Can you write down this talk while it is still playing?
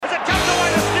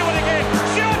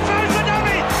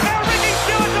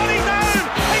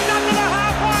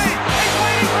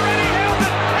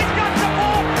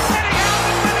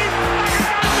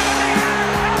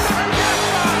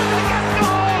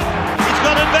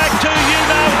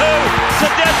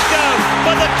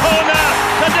corner.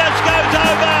 Tedesco's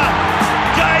over.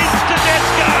 James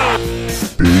Tedesco.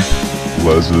 Big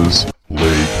Les's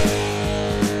League.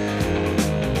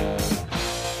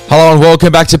 Hello and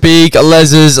welcome back to Big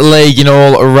Les's League, in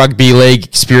all rugby league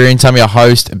experience. I'm your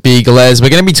host, Big Les. We're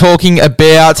going to be talking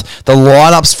about the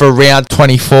lineups for round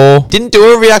 24. Didn't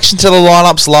do a reaction to the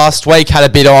lineups last week, had a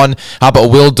bit on, but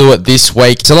we'll do it this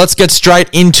week. So let's get straight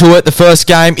into it. The first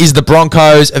game is the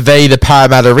Broncos v the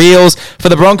Parramatta Eels. For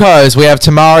the Broncos, we have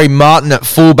Tamari Martin at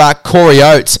fullback, Corey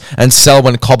Oates and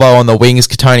Selwyn Cobbo on the wings,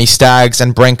 Katoni Staggs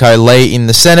and Brenko Lee in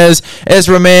the centres,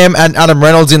 Ezra Mam and Adam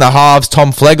Reynolds in the halves,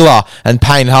 Tom Flegler and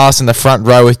Payne Haas in the front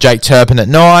row with Jake Turpin at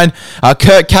 9,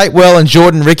 Kurt Catewell and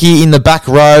Jordan Ricky in the back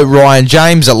row, Ryan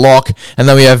James at lock, and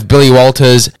then we have Billy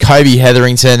Walters, Kobe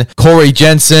Hetherington, Corey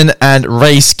Jensen and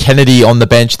Reece Kennedy on the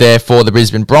bench there for the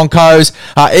Brisbane Broncos.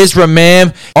 Ezra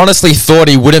Mam, honestly thought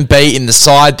he wouldn't be in the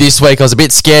side this week. I was a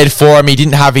bit scared for him. He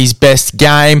didn't have his best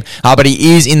game, but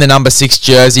he is in the number 6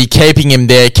 jersey, keeping him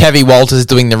there. Kevy Walters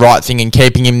doing the right thing and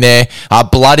keeping him there,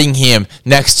 blooding him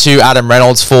next to Adam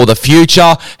Reynolds for the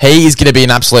future. He is going to be an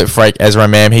absolute freak, Ezra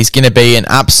Mam. He's going to be an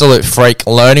absolute freak,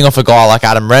 learning off a guy like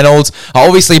Adam Reynolds.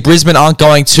 Obviously, Brisbane aren't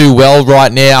going too well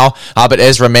right now, but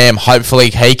Ezra Mam, hopefully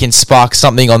he can spark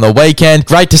something on the weekend.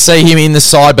 Great to see him in the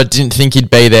side, but didn't think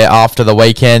he'd be there after the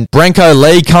weekend. Brenko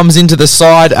Lee comes into the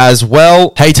side as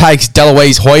well. He takes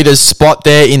Deloise Hoyter's spot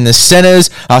there in the centres,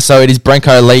 so it is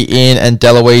Brenko Lee in and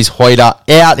Deloise Hoyter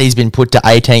out. He's been put to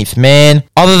 18th man.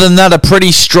 Other than that, a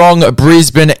pretty strong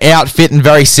Brisbane outfit and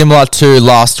very similar to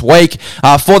last week.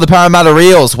 For the Parramatta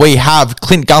Eels, we have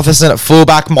Clint Gutherson at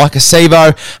fullback, Mike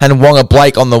Acevo and Wonga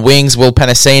Blake on the wings, Will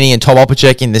Penasini and Tom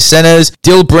Opacek in the centres,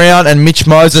 Dill Brown and Mitch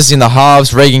Moses in the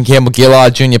halves, Regan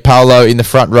Campbell-Gillard, Junior Paolo in the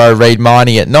front row, Reid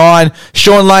Miney at 9,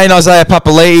 Sean Lane, Isaiah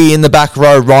Papali'i in the back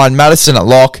row, Ryan Madison at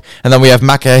lock, and then we have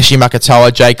Makaheshi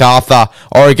Makatoa, Jake Arthur,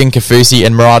 Oregon Kafusi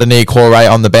and Muradini Kore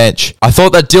on the bench. I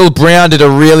thought that Dill Brown did a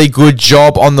really good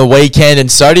job on the weekend,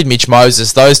 and so did Mitch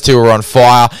Moses. Those two were on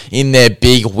fire in their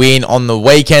big win on the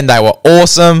weekend. They were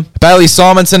awesome. Bailey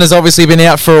Simonson has obviously been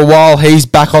out for a while. He's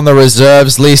back on the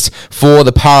reserves list for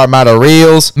the Parramatta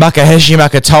Eels. Makaheshi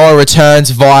Makatoa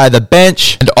returns via the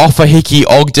bench, and Ofahiki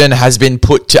Ogden has been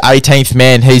put to 18th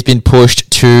man. He's been pushed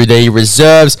to the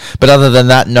reserves, but other than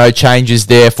that, no changes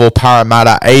there for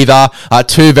Parramatta either.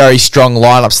 Two very strong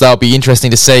lineups. That'll be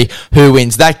interesting to see who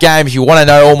wins that game. If you want to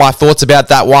know all my thoughts about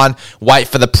that one, wait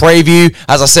for the preview.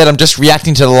 As I said, I'm just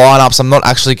reacting to the lineups. I'm not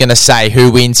actually going to say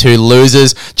who wins, who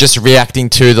loses, just reacting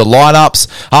to the lineups.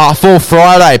 For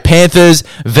Friday, Panthers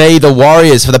v the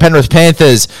Warriors. For the Penrith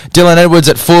Panthers, Dylan Edwards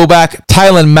at fullback,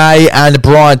 Taylor May and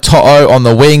Brian To'o on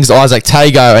the wings, Isaac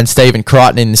Tago and Stephen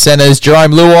Crichton in the centres,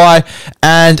 Jerome Luai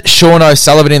and Sean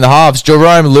O'Sullivan in the halves.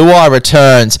 Jerome Luai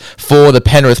returns for the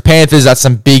Penrith Panthers. That's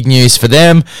some big news for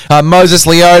them. Moses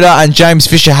Leota and James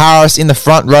Fisher-Harris in the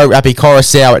front row, Api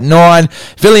Coruscant at 9,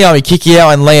 Viliami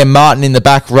Kikiao and Liam Martin in the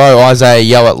back row, Isaiah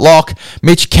Yeo at lock,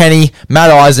 Mitch Kenny, Matt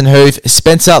Eisenhuth,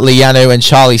 Spencer Lianu and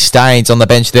Charlie Staines on the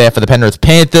bench there for the Penrith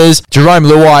Panthers. Jerome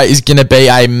Luai is going to be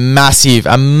a massive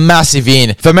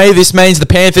in. For me, this means the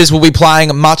Panthers will be playing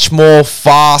a much more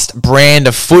fast brand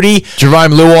of footy.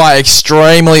 Jerome Luai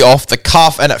extremely off the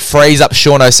cuff, and it frees up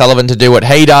Sean O'Sullivan to do what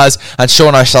he does, and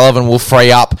Sean O'Sullivan will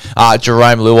free up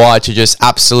Jerome Luai to just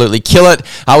absolutely kill it.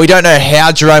 We don't know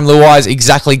how Jerome Luai is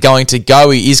exactly going to go.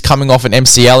 He is coming off an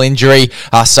MCL injury,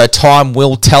 so time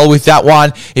will tell with that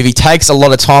one. If he takes a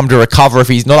lot of time to recover, if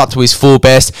he's not up to his full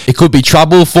best, it could be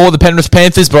trouble for the Penrith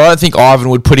Panthers, but I don't think Ivan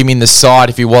would put him in the side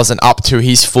if he wasn't up to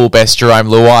his full best, Jerome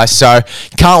Luai. So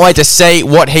can't wait to see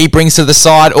what he brings to the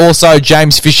side. Also,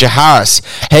 James Fisher-Harris,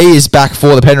 he is back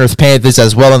for the Penrith Panthers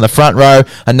as well in the front row.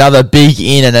 Another big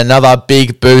in and another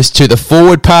big boost to the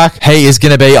forward pack. He is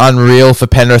going to be unreal for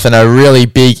Penrith and a really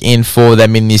big in for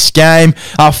them in this game.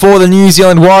 For the New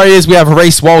Zealand Warriors, we have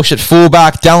Reece Walsh at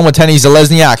fullback, Dallin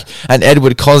Watene-Zelezniak and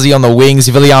Edward Cozzy on the wings,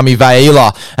 Viliami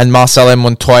Vaila and Marcelo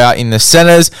Montoya in the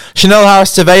centres, Chanel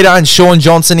Harris-Tavita and Sean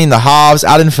Johnson in the halves,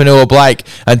 Aden Fanua-Blake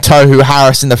and Tohu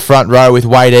Harris in the front row with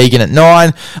Wade Egan at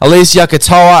 9, Alicia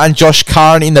Katoa and Josh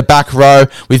Curran in the back row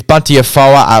with Bunty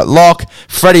Afoa at lock,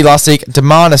 Freddie Lussick,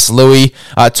 Demarnus Louis,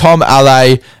 Tom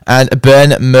Alley and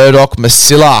Ben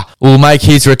Murdoch-Masila will make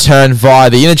his return via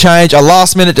the interchange. A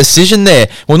last-minute decision there.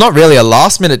 Well, not really a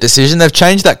last-minute decision. They've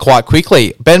changed that quite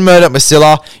quickly. Ben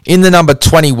Murdoch-Masila in the number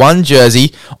 21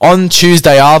 jersey on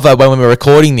Tuesday Arvo when we were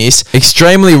recording this.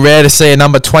 Extremely rare to see a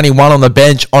number 21 on the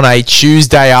bench on a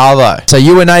Tuesday Arvo. So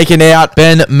Ewan Aiken out,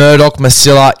 Ben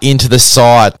Murdoch-Masila into the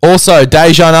side. Also,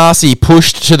 Dejan Arce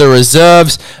pushed to the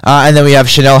reserves, and then we have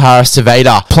Chanel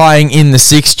Harris-Tavita playing in the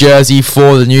 6th jersey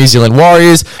for the New Zealand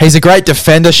Warriors. He's a great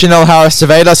defender, Chanel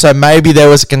Harris-Tavita, so maybe there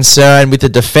was a concern with the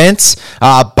defence,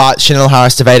 but Chanel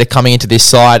Harris-Tavita coming into this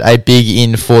side, a big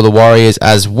in for the Warriors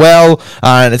as well,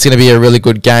 and it's going to be a really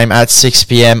good game at 6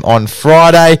 p.m. on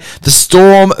Friday. The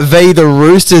Storm v the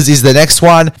Roosters is the next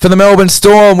one. For the Melbourne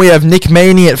Storm, we have Nick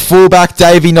Meaney at fullback,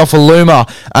 Davey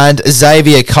Nofaluma and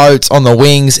Xavier Coates on the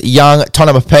wings, young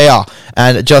Tonamapea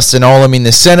and Justin Olam in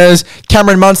the centres,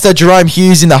 Cameron Munster, Jerome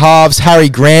Hughes in the halves, Harry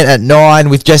Grant at 9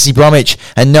 with Jesse Bromwich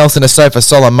and Nelson Asofa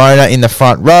Solomona in the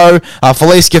front row,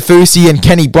 Felice Kafusi and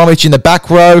Kenny Bromwich in the back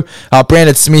row,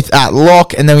 Brandon Smith at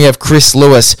lock, and then we have Chris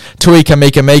Lewis, Tui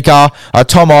Kamika,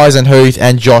 Tom Eisenhuth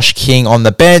and Josh King on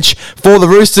the bench. For the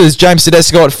Roosters, James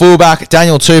Tedesco at fullback,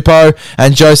 Daniel Tupou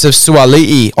and Joseph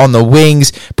Suali'i on the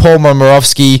wings, Paul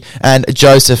Momirovski and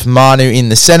Joseph Manu in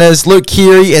the centres, Luke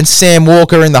Keary and Sam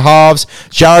Walker in the halves,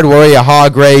 Jared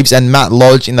Warrior-Hargreaves and Matt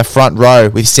Lodge in the front row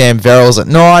with Sam Verrills at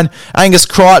 9, Angus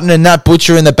Crichton and Nat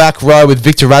Butcher in the back row with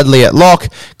Victor Radley at lock,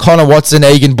 Connor Watson,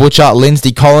 Egan Butcher,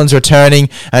 Lindsay Collins returning,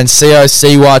 and Sio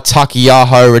Siwa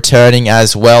Takiyaho returning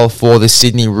as well for the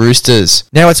Sydney Roosters.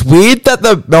 Now, it's weird that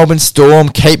the Melbourne Storm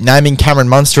keep naming Cameron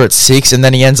Munster at 6 and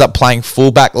then he ends up playing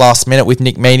fullback last minute with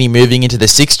Nick Meaney moving into the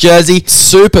 6 jersey.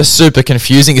 Super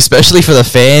confusing, especially for the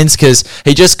fans, because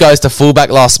he just goes to fullback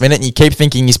last minute and you keep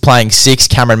thinking he's playing 6,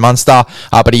 Cameron Munster,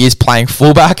 but he is playing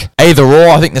fullback. Either or,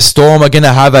 I think the Storm are going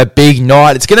to have a big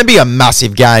night. It's going to be a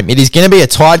massive game. It is going to be a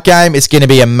tight game. It's going to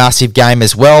be a massive game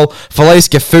as well. Felice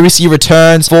Kafusi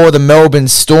returns for the Melbourne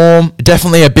Storm.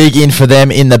 Definitely a big in for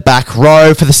them in the back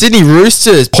row. For the Sydney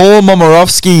Roosters, Paul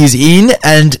Momirovski is in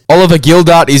and Oliver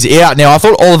Gildart is out. Now, I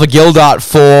thought Oliver Gildart,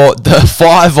 for the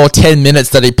 5 or 10 minutes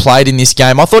that he played in this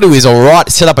game, I thought he was alright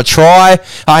to set up a try.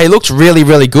 He looked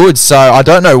really good, so I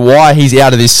don't know why he's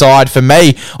out of this side. For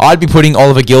me, I'd be putting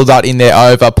Oliver Gildart in there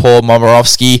over Paul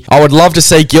Momirovski. I would love to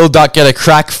see Gildart get a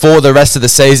crack for the rest of the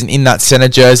season in that centre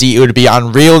jersey. It would be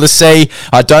unreal to see.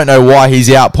 I don't know why he's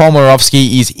out. Paul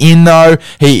Momirovski is in though.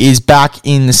 He is back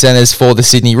in the centres for the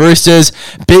Sydney Roosters.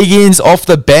 Big ins off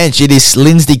the bench. It is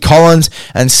Lindsay Collins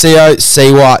and Sio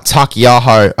Siwa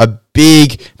Takiyaho. A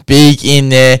big in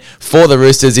there for the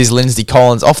Roosters is Lindsay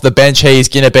Collins. Off the bench, he is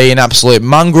going to be an absolute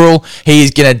mongrel. He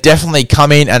is going to definitely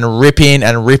come in and rip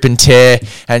and tear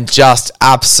and just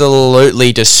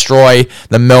absolutely destroy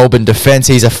the Melbourne defence.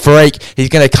 He's a freak. He's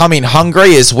going to come in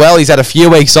hungry as well. He's had a few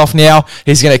weeks off now.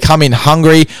 He's going to come in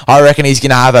hungry. I reckon he's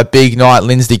going to have a big night,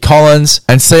 Lindsay Collins.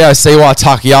 And Sio Siwa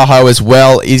Takiyaho as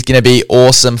well is going to be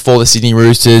awesome for the Sydney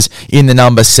Roosters in the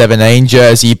number 17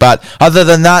 jersey. But other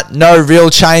than that, no real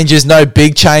changes, no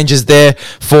big changes there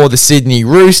for the Sydney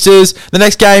Roosters. The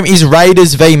next game is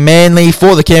Raiders v Manly.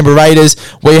 For the Canberra Raiders,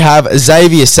 we have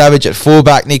Xavier Savage at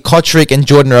fullback, Nick Kotrick and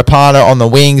Jordan Rapana on the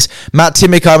wings, Matt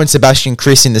Timoko and Sebastian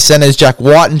Chris in the centres, Jack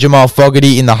White and Jamal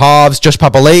Fogarty in the halves, Josh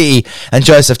Papali'i and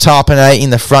Joseph Tarpanay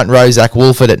in the front row, Zach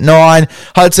Wolford at 9,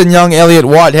 Hudson Young, Elliot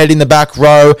Whitehead in the back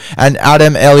row and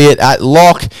Adam Elliott at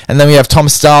lock, and then we have Tom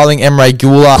Starling, Emre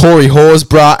Gula, Corey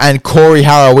Horsburgh and Corey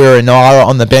Harawira-Naira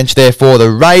on the bench there for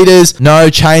the Raiders. No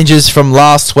changes from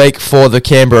last week for the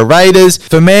Canberra Raiders.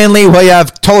 For Manly, we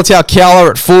have Tolutau Kiala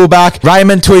at fullback,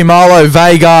 Raymond Tuimalo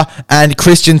Vega and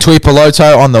Christian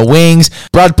Tuipulotu on the wings,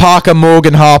 Brad Parker,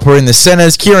 Morgan Harper in the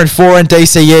centres, Kieran Foran,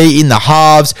 DCE in the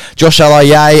halves, Josh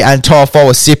Alaye and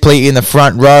Toafoa Sipley in the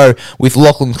front row with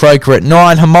Lachlan Croker at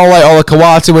 9, Hamole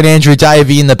Olakawatu and Andrew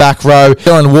Davey in the back row,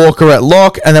 Dylan Walker at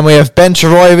lock, and then we have Ben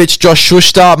Trbojevic, Josh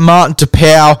Schuster, Martin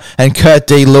Tapau and Kurt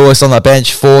D. Lewis on the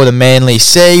bench for the Manly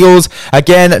Seagulls.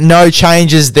 Again, no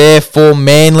changes there for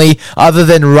Manly other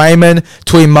than Raymond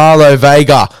Tuimalo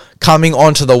Vega coming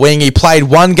onto the wing. He played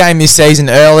one game this season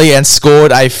early and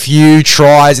scored a few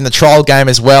tries in the trial game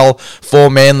as well for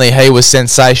Manly. He was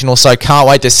sensational, so can't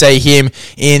wait to see him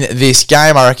in this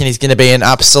game. I reckon he's going to be an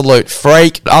absolute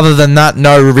freak. Other than that,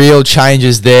 no real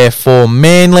changes there for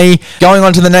Manly. Going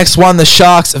on to the next one, the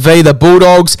Sharks v the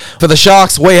Bulldogs. For the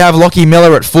Sharks, we have Lockie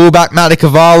Miller at fullback, Matty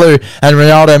Kavalu and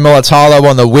Ronaldo Mulatalo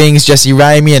on the wings, Jesse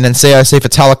Ramian and COC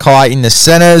Fatalakai in the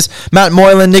centres, Matt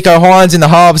Moylan, Nico Hines in the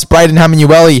halves, Braden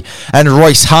Hamanueli and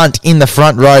Royce Hunt in the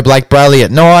front row, Blake Brayley at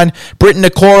 9, Britton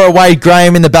Nakora, Wade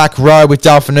Graham in the back row with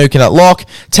Dal Finucane at lock,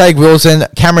 Tag Wilson,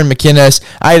 Cameron McInnes,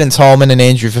 Aidan Tolman and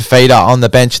Andrew Fafita on the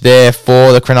bench there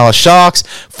for the Cronulla Sharks.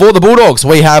 For the Bulldogs,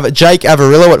 we have Jake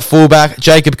Averillo at fullback,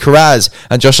 Jacob Carraz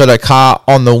and Josh Adokar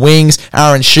on the wings,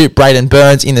 Aaron Shute, Braden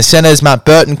Burns in the centres, Matt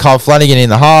Burton, Kyle Flanagan in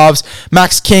the halves,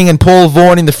 Max King and Paul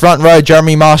Vaughan in the front row,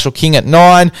 Jeremy Marshall King at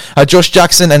 9, Josh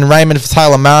Jackson and Raymond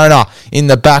Taylor Mariner in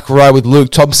the back row with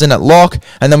Luke Thompson Thompson at lock.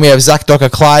 And then we have Zach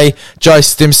Docker-Clay, Joe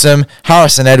Stimson,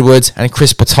 Harrison Edwards, and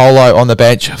Chris Patolo on the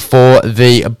bench for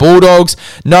the Bulldogs.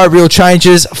 No real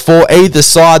changes for either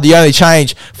side. The only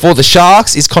change for the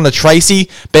Sharks is Connor Tracy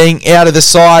being out of the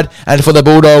side, and for the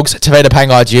Bulldogs, Tevita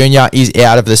Pangai Jr. is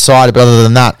out of the side. But other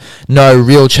than that, no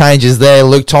real changes there.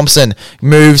 Luke Thompson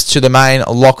moves to the main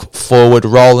lock forward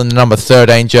role in the number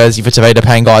 13 jersey for Tevita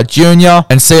Pangai Jr.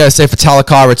 And COC for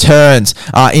Talakai returns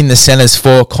in the centres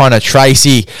for Connor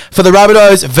Tracy. For the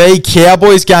Rabbitohs v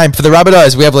Cowboys game, for the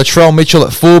Rabbitohs, we have Latrell Mitchell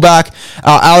at fullback,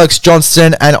 Alex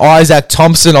Johnston and Isaac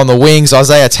Thompson on the wings,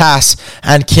 Isaiah Tass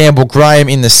and Campbell Graham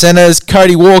in the centres,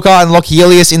 Cody Walker and Lockie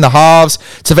Ilias in the halves,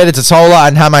 Tevita Totola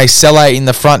and Hame Sele in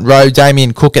the front row,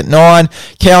 Damien Cook at 9,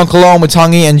 Keon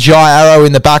Kalon-Mutangi and Jai Arrow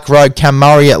in the back row, Cam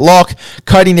Murray at lock,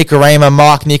 Cody Nikorima,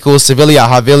 Mark Nichols, Sevilla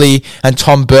Havili and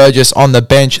Tom Burgess on the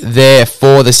bench there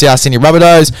for the South Sydney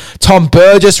Rabbitohs. Tom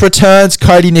Burgess returns,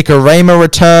 Cody Nikorima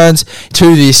returns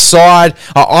to this side,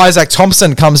 Isaac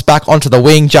Thompson comes back onto the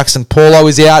wing, Jackson Paulo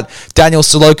is out, Daniel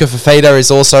Saloka Fafita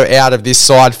is also out of this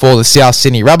side for the South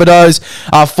Sydney Rabbitohs.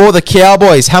 For the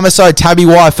Cowboys, Hamiso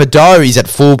Tabiwai Fado is at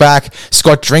fullback,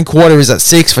 Scott Drinkwater is at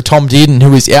 6 for Tom Dearden,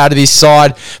 who is out of this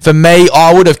side. For me,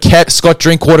 I would have kept Scott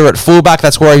Drinkwater at fullback,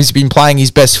 that's where he's been playing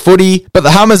his best footy. But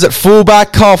the Hammers at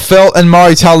fullback, Kyle Felt and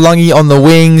Murray Taulungi on the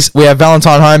wings. We have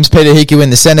Valentine Holmes, Peter Hickey in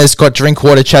the centres, Scott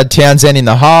Drinkwater, Chad Townsend in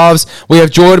the halves. We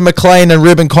have Jordan McLean and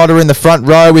Ruben Cotter in the front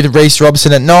row with Reece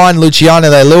Robson at 9, Luciano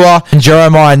Leilua and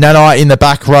Jeremiah Nanai in the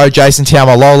back row, Jason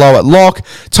Taumalolo at lock,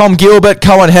 Tom Gilbert,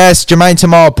 Cohen Hess, Jermaine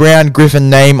Tamar-Brown, Griffin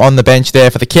Neame on the bench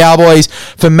there for the Cowboys.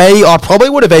 For me, I probably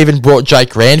would have even brought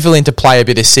Jake Granville in to play a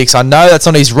bit of 6. I know that's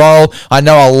not his role. I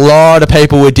know a lot of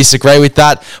people would disagree with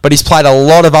that, but he's played a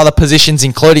lot of other positions,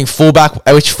 including fullback,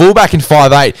 which fullback and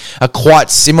 5'8 are quite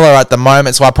similar at the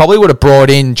moment, so I probably would have brought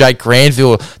in Jake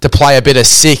Granville to play a bit of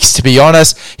 6, to be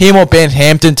honest. Him or Ben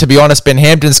Hampton, to be honest. Ben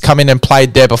Hampton's come in and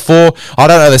played there before. I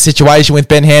don't know the situation with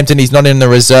Ben Hampton. He's not in the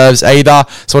reserves either,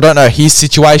 so I don't know his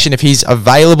situation, if he's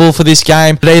available for this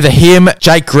game. But either him,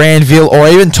 Jake Granville, or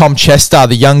even Tom Chester,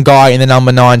 the young guy in the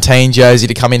number 19 jersey,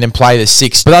 to come in and play the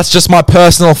 6. But that's just my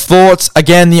personal thoughts.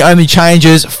 Again, the only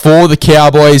changes for the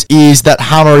Cowboys is that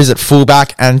Hammer is at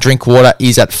fullback and Drinkwater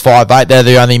is at 5'8. They're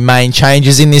the only main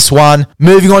changes in this one.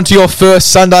 Moving on to your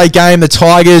first Sunday game, the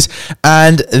Tigers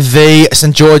and the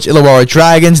St. George Illawarra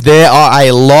Dragons. There are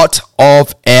a lot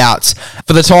of outs.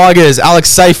 For the Tigers,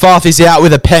 Alex Seyfarth is out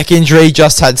with a pec injury,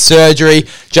 just had surgery.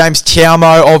 James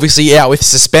Taumo obviously out with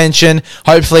suspension.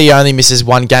 Hopefully he only misses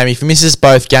one game. If he misses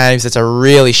both games, that's a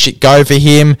really shit go for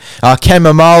him. Ken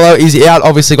Mamalo is out,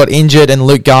 obviously got injured, and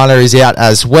Luke Garner is out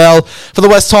as well. For the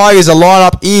West Tigers, the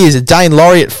lineup is Dane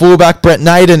Laurie at fullback, Brett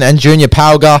Naden and Junior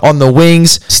Palga on the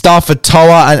wings, Stafford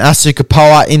Toa and Asu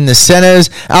Kapoa in the centres,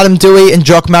 Adam Dewey and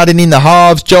Jock Madden in the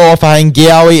halves, Joe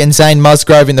Offahengawi and Zane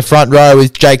Musgrove in the front row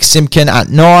with Jake Simpkin at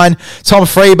 9, Tom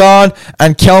Freebarn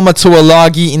and Kelma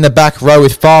Tuolagi in the back row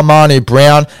with Farmanu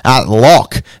Brown at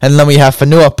lock. And then we have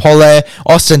Fanua Pole,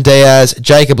 Austin Diaz,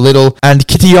 Jacob Little and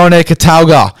Kitione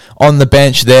Katauga on the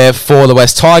bench there for the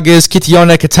West Tigers.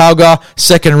 Kitione Katauga,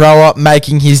 second rower,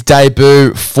 making his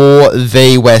debut for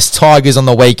the West Tigers on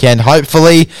the weekend,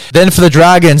 hopefully. Then for the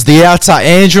Dragons, the outs are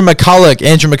Andrew McCulloch.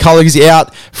 Andrew McCulloch is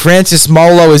out, Francis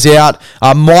Molo is out,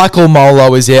 Michael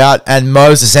Molo is out, and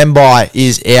Moses Mbai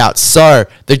is out. So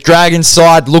the Dragons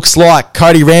side looks like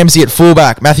Cody Ramsey at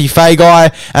fullback, Matthew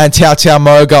Fagai and Tautau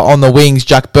Moga on the wings,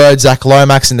 Jack Bird, Zach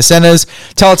Lomax in the centres,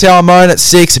 Tautau Amon at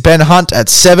 6, Ben Hunt at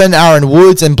 7, Aaron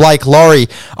Woods and Blake Laurie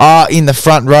are in the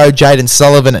front row, Jaden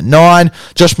Sullivan at 9,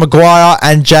 Josh Maguire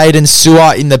and Jaden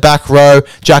Sewer in the back row,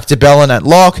 Jack DeBellin at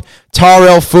lock,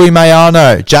 Tyrell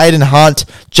Fuimayano, Jaden Hunt,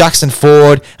 Jackson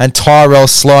Ford and Tyrell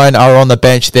Sloan are on the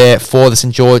bench there for the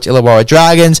St. George Illawarra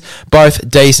Dragons. Both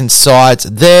decent sides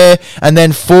there. And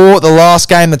then for the last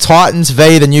game, the Titans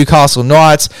v the Newcastle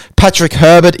Knights, Patrick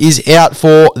Herbert is out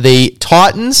for the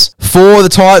Titans. For the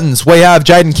Titans, we have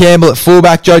Jaden Campbell at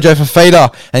fullback, Jojo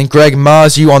Fafita and Greg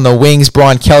Marzu on the wings,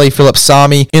 Brian Kelly, Philip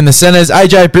Sami in the centres,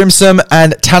 AJ Brimson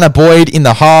and Tanner Boyd in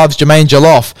the halves, Jermaine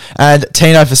Jaloff and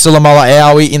Tino Fasulamala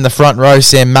Aoi in the front row,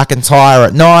 Sam McIntyre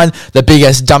at 9, the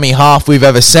biggest dummy half we've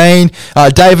ever seen,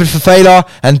 David Fafita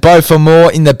and Bo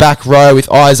Famore in the back row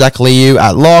with Isaac Liu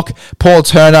at lock, Paul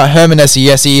Turner, Herman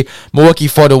Esiesi, Milwaukee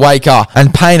Fodawaker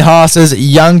and Payne Haas's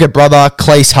younger brother,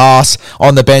 Cleese Haas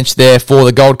on the bench there for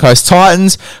the Gold Coast West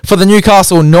Titans. For the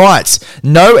Newcastle Knights,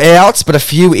 no outs, but a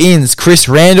few ins. Chris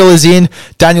Randall is in,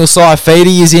 Daniel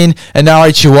Saifidi is in, and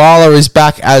Nari Chihuahua is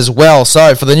back as well.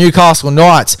 So for the Newcastle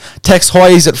Knights, Tex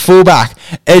Hoy is at fullback,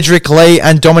 Edric Lee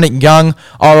and Dominic Young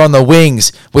are on the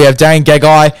wings. We have Dane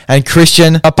Gagai and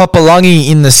Christian Papalangi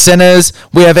in the centres.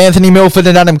 We have Anthony Milford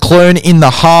and Adam Clune in the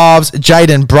halves,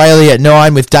 Jaden Brayley at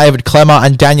 9 with David Clemmer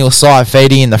and Daniel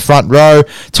Saifidi in the front row,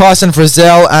 Tyson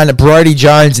Frizzell and Brodie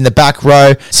Jones in the back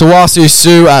row, Sawasu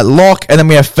Su at lock, and then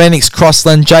we have Phoenix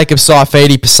Crossland, Jacob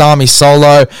Saifidi, Pasami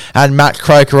Solo, and Matt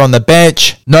Croker on the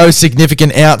bench. No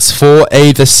significant outs for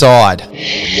either side.